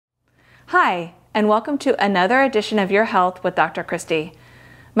Hi, and welcome to another edition of Your Health with Dr. Christy.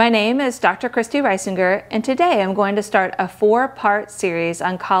 My name is Dr. Christy Reisinger, and today I'm going to start a 4-part series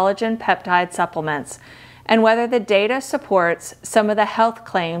on collagen peptide supplements and whether the data supports some of the health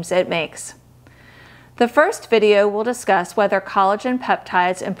claims it makes. The first video will discuss whether collagen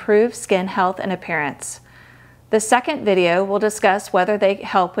peptides improve skin health and appearance. The second video will discuss whether they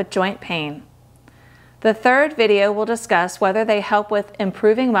help with joint pain. The third video will discuss whether they help with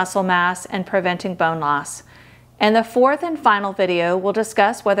improving muscle mass and preventing bone loss. And the fourth and final video will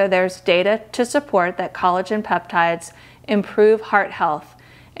discuss whether there's data to support that collagen peptides improve heart health.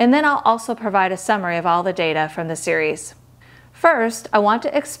 And then I'll also provide a summary of all the data from the series. First, I want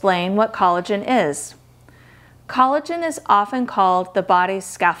to explain what collagen is. Collagen is often called the body's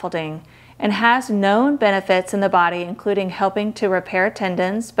scaffolding and has known benefits in the body, including helping to repair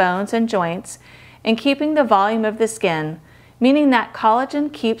tendons, bones, and joints, and keeping the volume of the skin, meaning that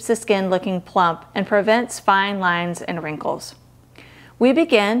collagen keeps the skin looking plump and prevents fine lines and wrinkles. We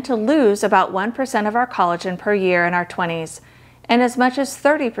begin to lose about 1% of our collagen per year in our 20s, and as much as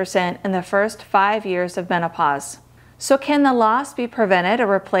 30% in the first 5 years of menopause. So can the loss be prevented or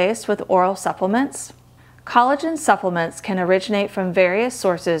replaced with oral supplements? Collagen supplements can originate from various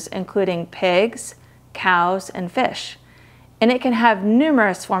sources, including pigs, cows, and fish, and it can have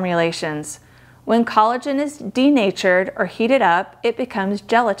numerous formulations. When collagen is denatured or heated up, it becomes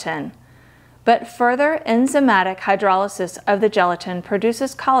gelatin. But further enzymatic hydrolysis of the gelatin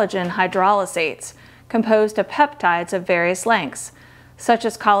produces collagen hydrolysates, composed of peptides of various lengths, such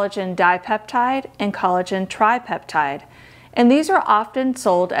as collagen dipeptide and collagen tripeptide. And these are often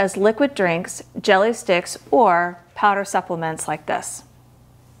sold as liquid drinks, jelly sticks, or powder supplements like this.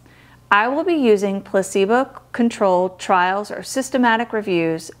 I will be using placebo-controlled trials or systematic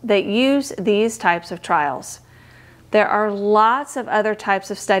reviews that use these types of trials. There are lots of other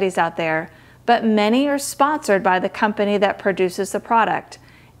types of studies out there, but many are sponsored by the company that produces the product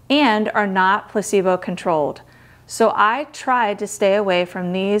and are not placebo-controlled. So I tried to stay away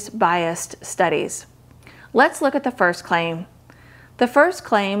from these biased studies. Let's look at the first claim. The first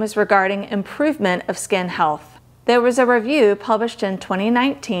claim is regarding improvement of skin health. There was a review published in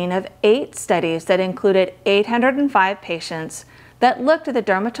 2019 of 8 studies that included 805 patients that looked at the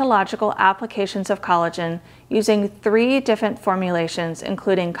dermatological applications of collagen using 3 different formulations,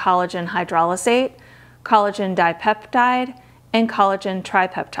 including collagen hydrolysate, collagen dipeptide, and collagen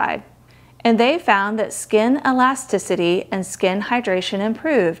tripeptide. And they found that skin elasticity and skin hydration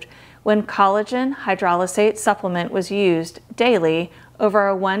improved when collagen hydrolysate supplement was used daily over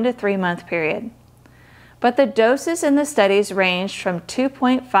a 1 to 3 month period. But the doses in the studies ranged from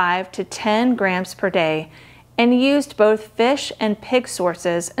 2.5 to 10 grams per day and used both fish and pig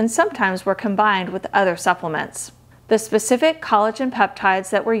sources and sometimes were combined with other supplements. The specific collagen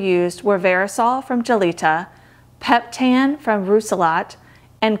peptides that were used were Verisol from Gelita, Peptan from Rucilat,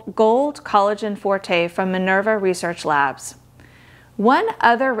 and Gold Collagen Forte from Minerva Research Labs. One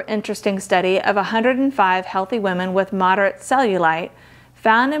other interesting study of 105 healthy women with moderate cellulite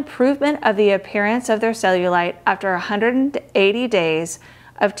found improvement of the appearance of their cellulite after 180 days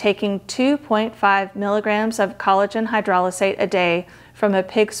of taking 2.5 milligrams of collagen hydrolysate a day from a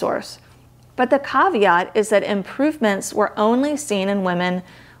pig source. But the caveat is that improvements were only seen in women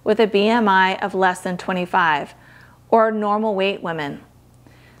with a BMI of less than 25, or normal weight women.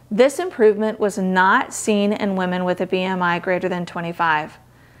 This improvement was not seen in women with a BMI greater than 25.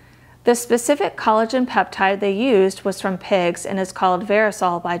 The specific collagen peptide they used was from pigs and is called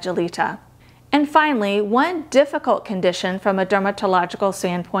Verisol by Gelita. And finally, one difficult condition from a dermatological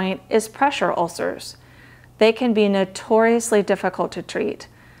standpoint is pressure ulcers. They can be notoriously difficult to treat.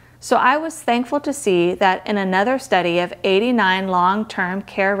 So I was thankful to see that in another study of 89 long-term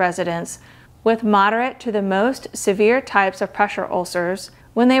care residents with moderate to the most severe types of pressure ulcers,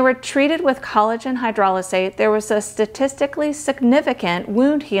 when they were treated with collagen hydrolysate, there was a statistically significant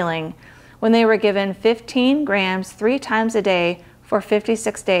wound healing when they were given 15 grams 3 times a day for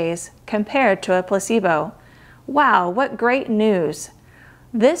 56 days compared to a placebo. Wow, what great news!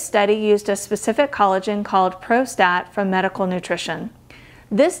 This study used a specific collagen called Prostat from Medical Nutrition.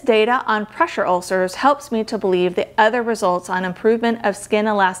 This data on pressure ulcers helps me to believe the other results on improvement of skin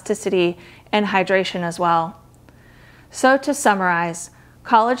elasticity and hydration as well. So to summarize,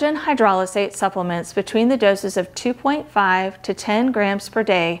 collagen hydrolysate supplements between the doses of 2.5 to 10 grams per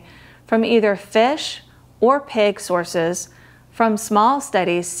day from either fish or pig sources from small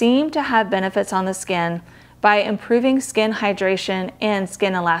studies seem to have benefits on the skin by improving skin hydration and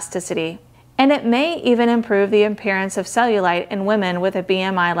skin elasticity. And it may even improve the appearance of cellulite in women with a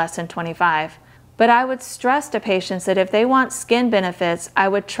BMI less than 25. But I would stress to patients that if they want skin benefits, I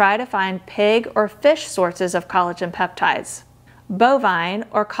would try to find pig or fish sources of collagen peptides. Bovine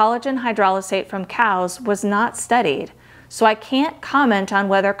or collagen hydrolysate from cows was not studied, so I can't comment on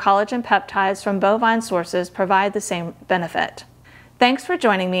whether collagen peptides from bovine sources provide the same benefit. Thanks for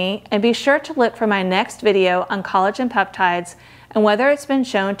joining me, and be sure to look for my next video on collagen peptides and whether it's been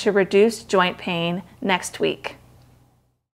shown to reduce joint pain next week.